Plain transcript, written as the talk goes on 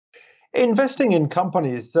Investing in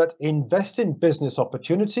companies that invest in business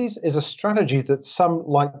opportunities is a strategy that some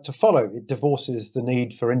like to follow. It divorces the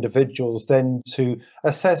need for individuals then to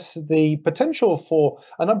assess the potential for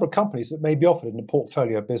a number of companies that may be offered in the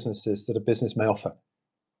portfolio of businesses that a business may offer.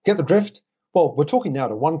 Get the drift? Well, we're talking now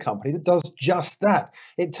to one company that does just that.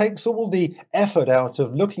 It takes all the effort out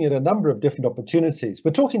of looking at a number of different opportunities.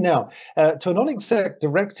 We're talking now to a non-exec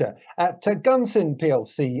director at Gunsynd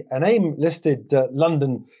PLC, an AIM-listed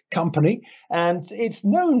London company, and it's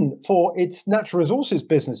known for its natural resources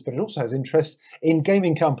business, but it also has interest in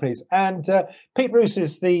gaming companies. And Peter Ruse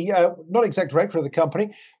is the non-exec director of the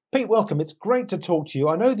company. Pete, welcome. It's great to talk to you.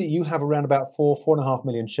 I know that you have around about 4.5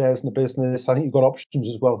 million shares in the business. I think you've got options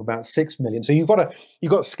as well for about 6 million. So you've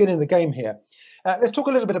got skin in the game here. Let's talk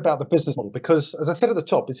a little bit about the business model, because as I said at the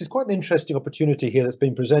top, this is quite an interesting opportunity here that's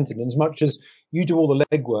been presented. And as much as you do all the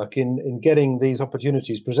legwork in getting these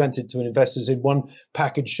opportunities presented to investors in one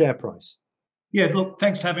package share price. Yeah, look,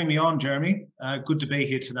 thanks for having me on, Jeremy. Good to be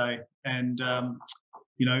here today, and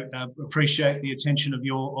appreciate the attention of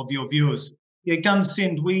your viewers. Yeah,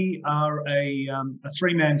 Gunsynd, we are a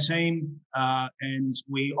three-man team, and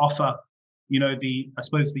we offer, the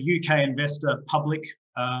UK investor public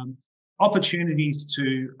opportunities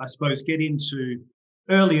to, get into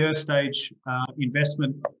earlier stage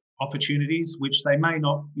investment opportunities, which they may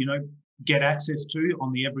not, get access to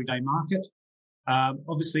on the everyday market.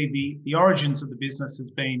 Obviously, the origins of the business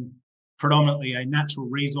has been predominantly a natural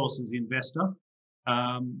resources investor,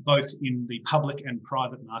 both in the public and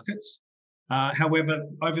private markets. However,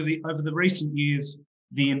 over the recent years,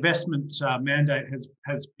 the investment mandate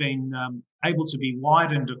has been able to be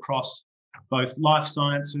widened across both life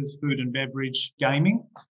sciences, food and beverage, gaming,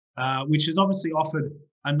 which has obviously offered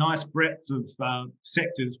a nice breadth of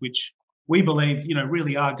sectors, which we believe,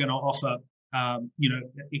 really are going to offer,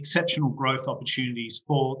 exceptional growth opportunities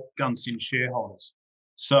for Gunsynd shareholders.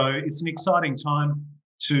 So it's an exciting time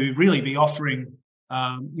to really be offering,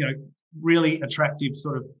 really attractive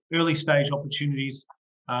sort of early stage opportunities.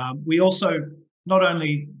 We also not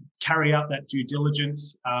only carry out that due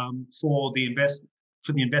diligence for the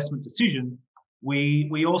investment decision,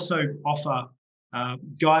 we also offer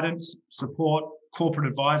guidance, support, corporate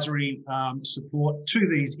advisory support to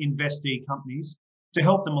these investee companies to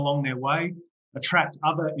help them along their way, attract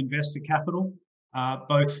other investor capital,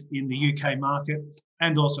 both in the UK market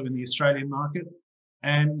and also in the Australian market.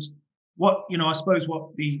 And what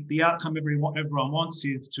the outcome everyone wants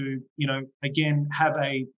is to, again, have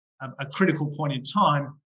a critical point in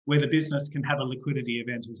time where the business can have a liquidity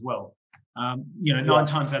event as well. 9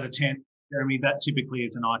 times out of 10, Jeremy, that typically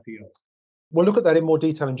is an IPO. We'll look at that in more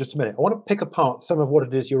detail in just a minute. I want to pick apart some of what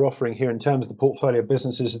it is you're offering here in terms of the portfolio of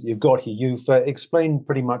businesses that you've got here. You've explained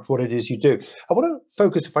pretty much what it is you do. I want to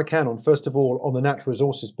focus, if I can, on first of all on the natural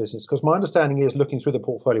resources business, because my understanding is, looking through the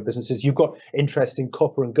portfolio businesses, you've got interest in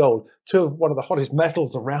copper and gold, two of one of the hottest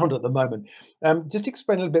metals around at the moment. Just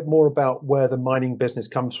explain a little bit more about where the mining business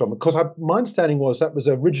comes from, because my understanding was that was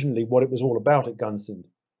originally what it was all about at Gunsynd.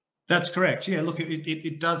 That's correct. Yeah, look,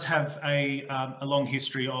 it does have a long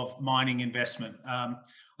history of mining investment.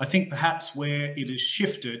 I think perhaps where it has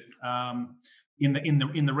shifted in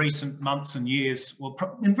the recent months and years, well,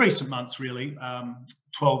 in recent months really,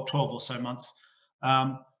 12 or so months,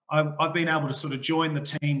 I've been able to sort of join the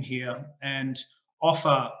team here and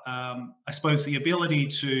offer, the ability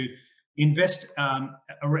to invest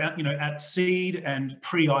around, at seed and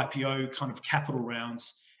pre-IPO kind of capital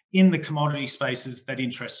rounds in the commodity spaces that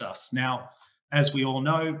interest us. Now, as we all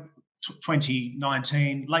know,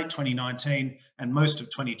 2019, late 2019 and most of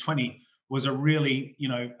 2020 was a really,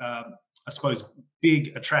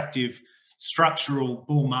 big, attractive, structural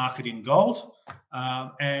bull market in gold.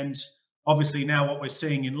 And obviously now what we're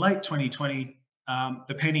seeing in late 2020,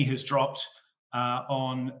 the penny has dropped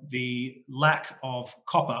on the lack of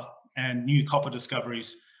copper and new copper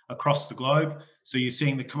discoveries across the globe. So you're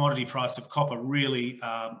seeing the commodity price of copper really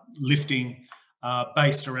lifting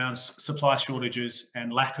based around supply shortages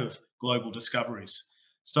and lack of global discoveries.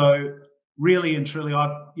 So really and truly,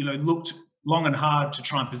 I've looked long and hard to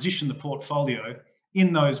try and position the portfolio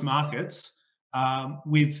in those markets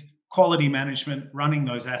with quality management, running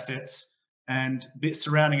those assets, and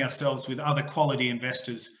surrounding ourselves with other quality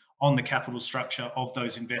investors on the capital structure of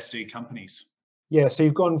those investee companies. Yeah, so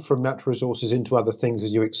you've gone from natural resources into other things,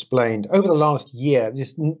 as you explained. Over the last year,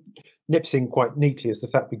 this nips in quite neatly as the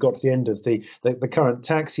fact we got to the end of the current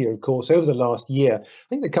tax year, of course. Over the last year, I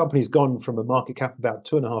think the company's gone from a market cap of about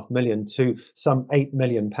 2.5 million to some £8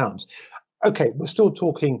 million. Okay, we're still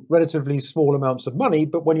talking relatively small amounts of money,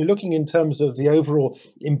 but when you're looking in terms of the overall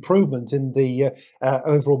improvement in the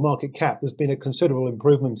overall market cap, there's been a considerable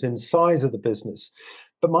improvement in size of the business.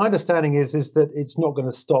 But my understanding is that it's not going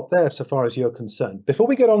to stop there so far as you're concerned. Before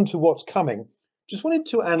we get on to what's coming, just wanted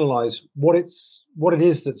to analyze what it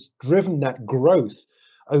is that's driven that growth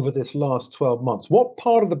over this last 12 months. What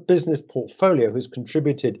part of the business portfolio has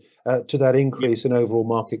contributed to that increase in overall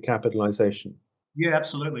market capitalization? Yeah,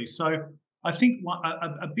 absolutely. So I think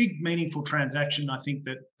a big meaningful transaction, I think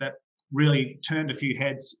that really turned a few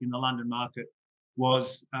heads in the London market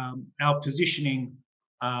was our positioning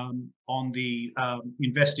on the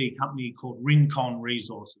investee company called Rincon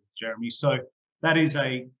Resources, Jeremy. So that is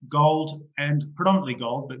a gold and predominantly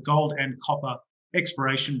gold, but gold and copper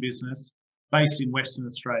exploration business based in Western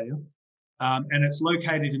Australia. And it's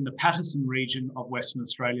located in the Paterson region of Western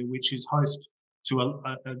Australia, which is host to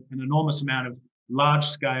an enormous amount of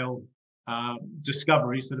large-scale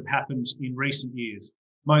discoveries that have happened in recent years,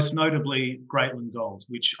 most notably Greatland Gold,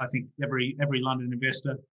 which I think every London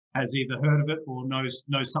investor has either heard of it or knows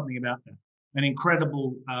something about that. An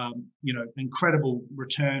incredible, incredible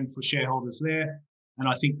return for shareholders there, and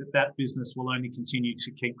I think that business will only continue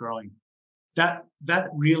to keep growing. That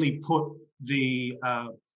really put the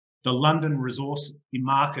London resource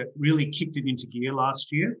market really kicked it into gear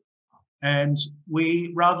last year. And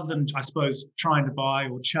we, rather than, I suppose, trying to buy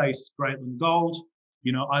or chase Greatland Gold,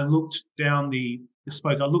 I looked down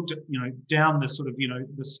down the sort of,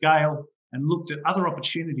 the scale and looked at other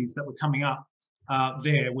opportunities that were coming up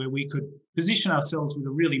there where we could position ourselves with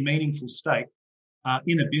a really meaningful stake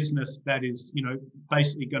in a business that is,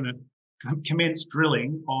 basically going to commence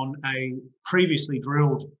drilling on a previously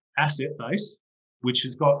drilled asset base, which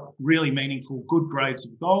has got really meaningful, good grades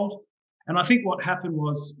of gold. And I think what happened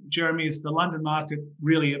was, Jeremy, is the London market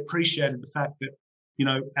really appreciated the fact that,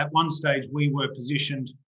 at one stage we were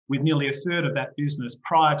positioned with nearly a third of that business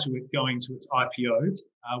prior to it going to its IPO,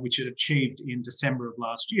 which it achieved in December of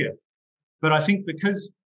last year. But I think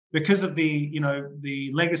because of the,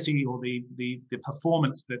 the legacy or the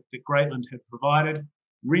performance that Greatland had provided,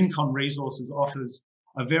 Rincon Resources offers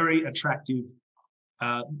a very attractive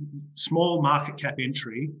small market cap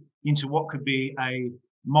entry into what could be a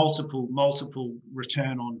multiple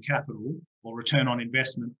return on capital or return on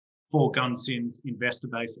investment for Gunsynd's investor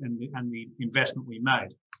base and the investment we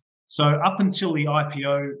made. So up until the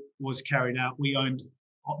IPO was carried out, we owned,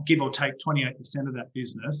 give or take, 28% of that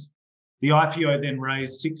business. The IPO then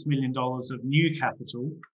raised $6 million of new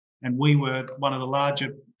capital, and we were one of the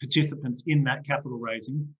larger participants in that capital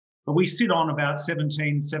raising. But we sit on about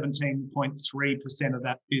 17.3% of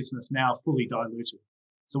that business now, fully diluted.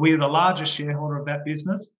 So we are the largest shareholder of that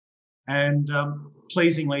business. And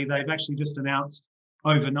pleasingly, they've actually just announced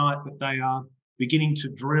overnight that they are beginning to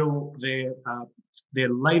drill their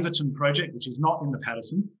Laverton project, which is not in the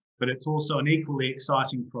Paterson, but it's also an equally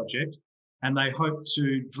exciting project. And they hope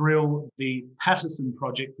to drill the Paterson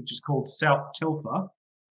project, which is called South Telfer,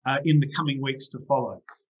 in the coming weeks to follow.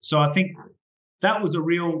 So I think that was a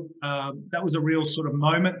real sort of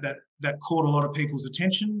moment that caught a lot of people's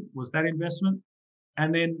attention, was that investment.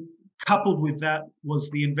 And then coupled with that was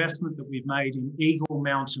the investment that we've made in Eagle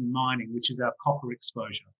Mountain Mining, which is our copper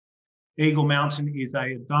exposure. Eagle Mountain is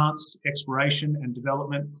an advanced exploration and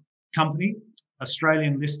development company,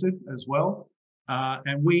 Australian listed as well.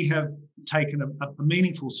 And we have taken a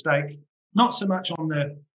meaningful stake, not so much on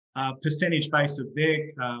the percentage base of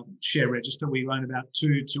their share register. We own about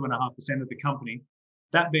 2.5% of the company.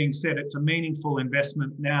 That being said, it's a meaningful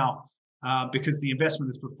investment now because the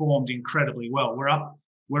investment has performed incredibly well.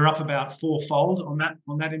 We're up about fourfold on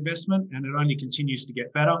that investment, and it only continues to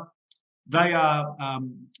get better. They are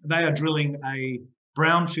drilling a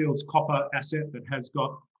brownfields copper asset that has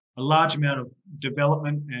got a large amount of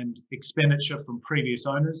development and expenditure from previous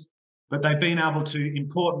owners, but they've been able to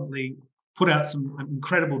importantly put out some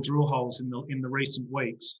incredible drill holes in the recent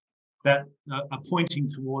weeks that are pointing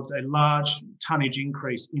towards a large tonnage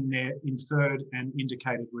increase in their inferred and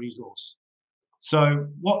indicated resource. So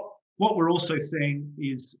what we're also seeing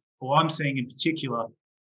is, or I'm seeing in particular,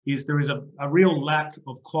 is there is a real lack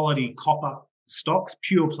of quality copper stocks,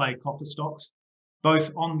 pure play copper stocks,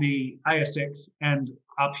 both on the ASX and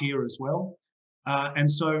up here as well. And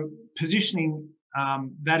so positioning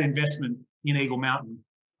that investment in Eagle Mountain,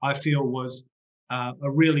 I feel, was a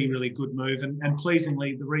really, really good move. And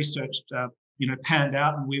pleasingly, the research, panned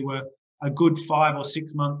out, and we were a good 5 or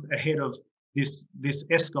 6 months ahead of this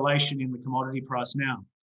escalation in the commodity price now.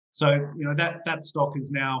 So, that stock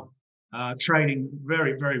is now trading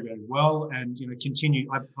very, very, very well, and I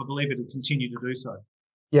believe it will continue to do so.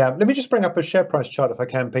 Yeah, let me just bring up a share price chart if I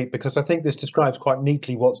can, Pete, because I think this describes quite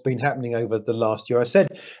neatly what's been happening over the last year. I said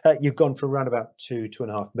you've gone from around about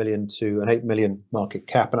 2.5 million to an 8 million market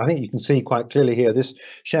cap. And I think you can see quite clearly here, this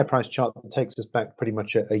share price chart that takes us back pretty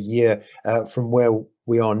much a year from where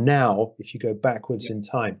we are now, if you go backwards in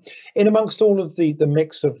time. In amongst all of the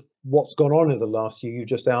mix of what's gone on in the last year you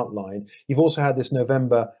just outlined, you've also had this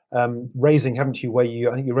November raising, haven't you, where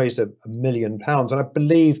I think you raised £1 million. And I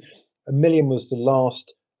believe $1 million was the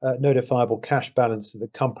last notifiable cash balance that the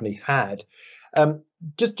company had.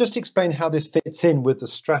 Just explain how this fits in with the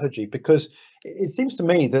strategy, because it seems to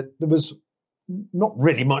me that there was not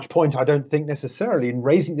really much point, I don't think, necessarily in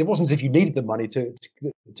raising. It wasn't as if you needed the money to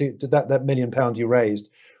that £1 million you raised.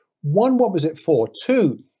 One, what was it for?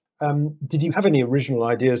 Two, did you have any original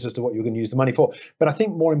ideas as to what you're going to use the money for? But I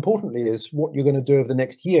think more importantly is what you're going to do over the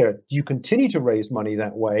next year. Do you continue to raise money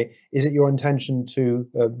that way? Is it your intention to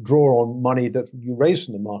draw on money that you raise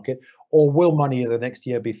from the market, or will money in the next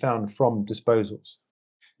year be found from disposals?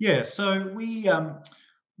 Yeah, so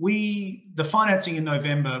the financing in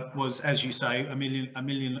November was, as you say, a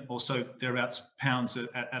million or so thereabouts pounds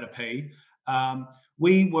at a P.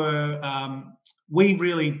 We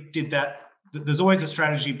really did that. There's always a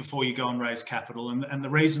strategy before you go and raise capital. And the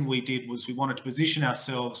reason we did was we wanted to position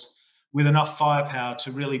ourselves with enough firepower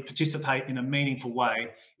to really participate in a meaningful way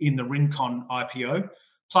in the Rincon IPO,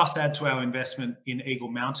 plus add to our investment in Eagle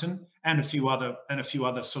Mountain and a few other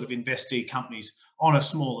sort of investee companies on a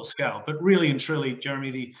smaller scale. But really and truly,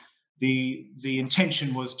 Jeremy, the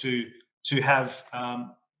intention was to have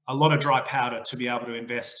a lot of dry powder to be able to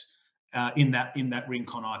invest in that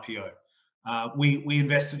Rincon IPO. We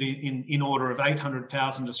invested in order of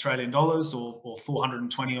 800,000 Australian dollars or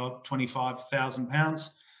 425,000 pounds.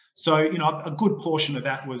 So, a good portion of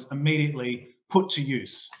that was immediately put to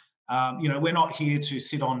use. We're not here to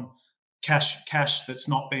sit on cash that's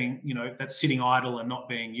not being, that's sitting idle and not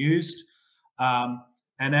being used. And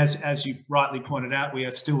as you rightly pointed out, we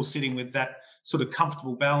are still sitting with that sort of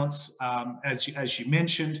comfortable balance. As you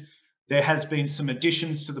mentioned, there has been some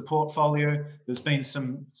additions to the portfolio. There's been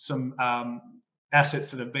some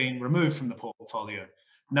assets that have been removed from the portfolio.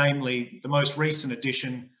 Namely, the most recent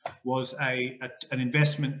addition was an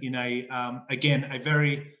investment in a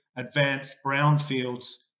very advanced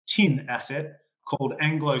brownfields tin asset called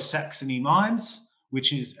Anglo-Saxony Mines,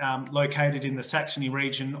 which is located in the Saxony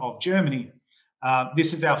region of Germany.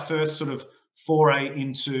 This is our first sort of foray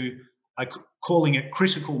into calling it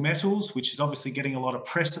critical metals, which is obviously getting a lot of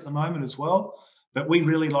press at the moment as well. But we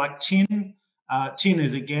really like tin. Tin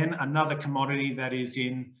is, again, another commodity that is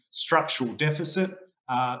in structural deficit.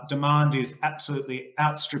 Demand is absolutely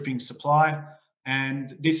outstripping supply.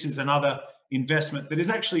 And this is another investment that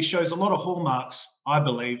actually shows a lot of hallmarks, I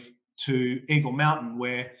believe, to Eagle Mountain,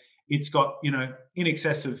 where it's got, in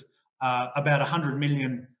excess of about 100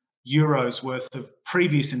 million euros worth of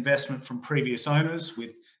previous investment from previous owners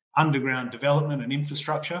with underground development and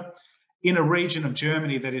infrastructure in a region of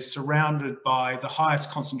Germany that is surrounded by the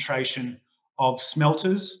highest concentration of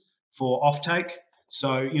smelters for offtake.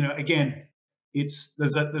 So, again,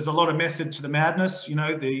 there's a lot of method to the madness.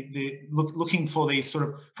 Looking for these sort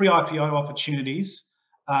of pre-IPO opportunities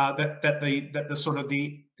that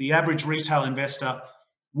the average retail investor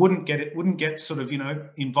wouldn't get sort of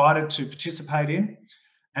invited to participate in.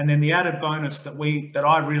 And then the added bonus that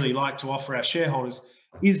I really like to offer our shareholders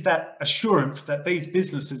is that assurance that these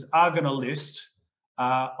businesses are going to list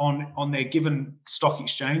on their given stock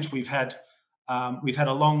exchange. We've had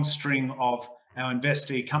a long string of our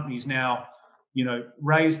investee companies now,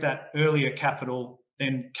 raise that earlier capital,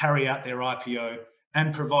 then carry out their IPO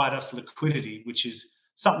and provide us liquidity, which is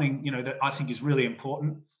something that I think is really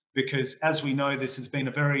important, because as we know, this has been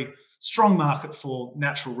a very strong market for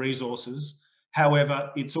natural resources.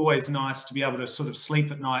 However, it's always nice to be able to sort of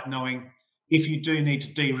sleep at night knowing if you do need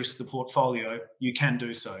to de-risk the portfolio, you can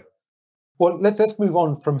do so. Well, let's move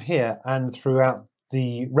on from here and throughout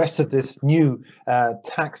the rest of this new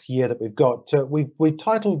tax year that we've got. We've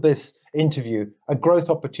titled this interview "A Growth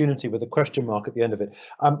Opportunity" with a question mark at the end of it.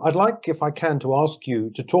 I'd like, if I can, to ask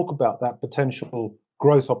you to talk about that potential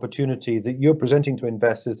growth opportunity that you're presenting to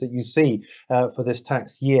investors that you see for this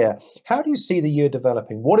tax year. How do you see the year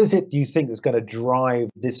developing? What is it do you think is going to drive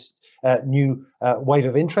this new wave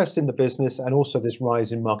of interest in the business and also this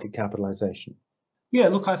rise in market capitalization? Yeah,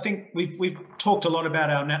 look, I think we've talked a lot about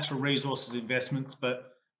our natural resources investments,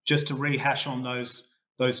 but just to rehash on those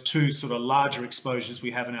two sort of larger exposures we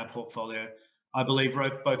have in our portfolio, I believe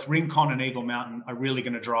both Rincon and Eagle Mountain are really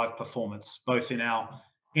going to drive performance, both in our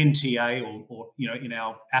NTA or in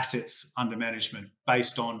our assets under management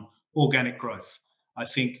based on organic growth. I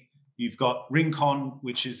think You've got Rincon,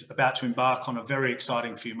 which is about to embark on a very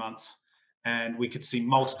exciting few months, and we could see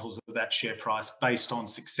multiples of that share price based on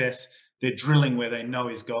success. They're drilling where they know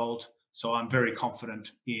is gold, so I'm very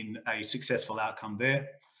confident in a successful outcome there.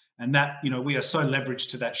 And that, we are so leveraged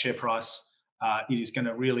to that share price, it is going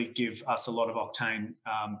to really give us a lot of octane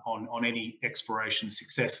on any exploration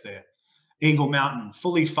success there. Eagle Mountain,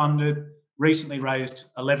 fully funded, recently raised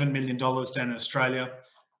 $11 million down in Australia.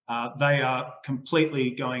 They are completely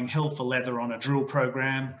going hell for leather on a drill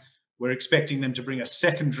program. We're expecting them to bring a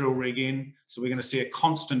second drill rig in, so we're going to see a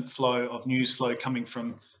constant flow of news flow coming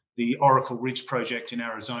from the Oracle Ridge project in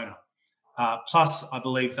Arizona. Plus, I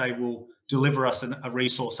believe they will deliver us a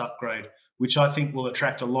resource upgrade, which I think will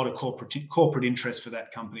attract a lot of corporate interest for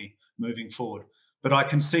that company moving forward. But I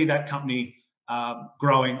can see that company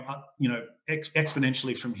growing,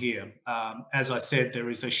 exponentially from here. As I said, there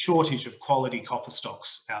is a shortage of quality copper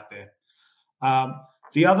stocks out there.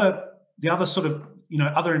 The other sort of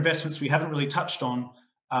other investments we haven't really touched on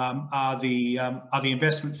are the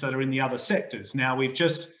investments that are in the other sectors. Now, we've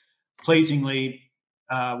just pleasingly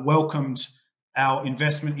welcomed our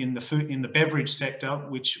investment in the beverage sector,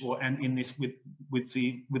 with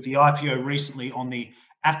the IPO recently on the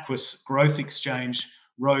Aquis Growth Exchange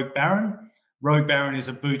Rogue Baron. Rogue Baron is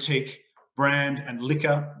a boutique brand and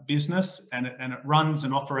liquor business, and it runs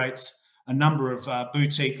and operates a number of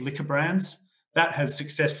boutique liquor brands. That has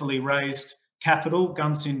successfully raised capital.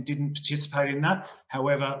 Gunsynd didn't participate in that.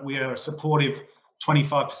 However, we are a supportive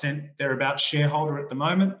 25% thereabouts shareholder at the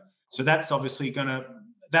moment. So that's obviously going to,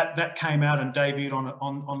 that came out and debuted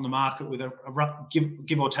on the market with a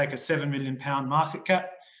give or take a £7 million market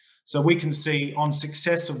cap. So we can see on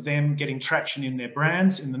success of them getting traction in their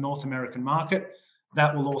brands in the North American market,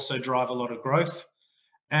 that will also drive a lot of growth.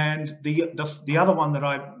 And the other one that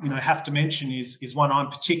I have to mention is one I'm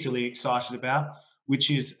particularly excited about, which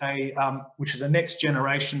is a next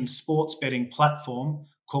generation sports betting platform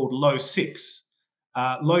called Low Six.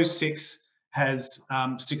 Low Six has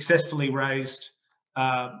successfully raised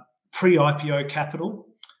pre-IPO capital,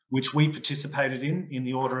 which we participated in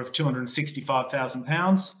the order of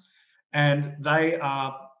 £265,000, and they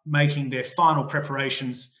are making their final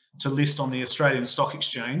preparations to list on the Australian Stock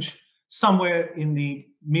Exchange somewhere in the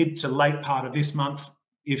mid to late part of this month.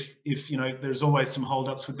 If there's always some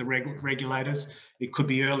holdups with the regulators, it could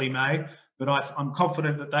be early May, but I'm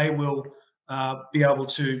confident that they will be able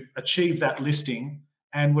to achieve that listing,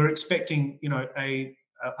 and we're expecting a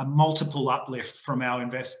multiple uplift from our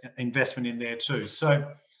investment in there too.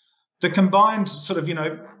 So the combined sort of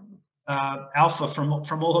alpha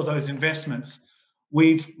from all of those investments,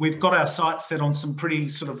 we've got our sights set on some pretty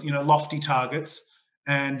sort of lofty targets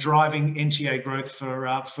and driving NTA growth for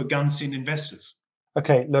Gunsynd investors.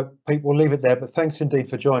 Okay, look, Pete, we'll leave it there, but thanks indeed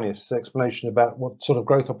for joining us. Explanation about what sort of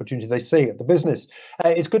growth opportunity they see at the business.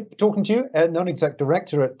 It's good talking to you, non-exec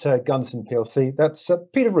director at Gunsynd PLC. That's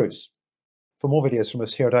Peter Ruse. For more videos from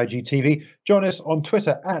us here at IGTV, join us on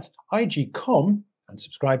Twitter at IGCom and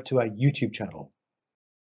subscribe to our YouTube channel.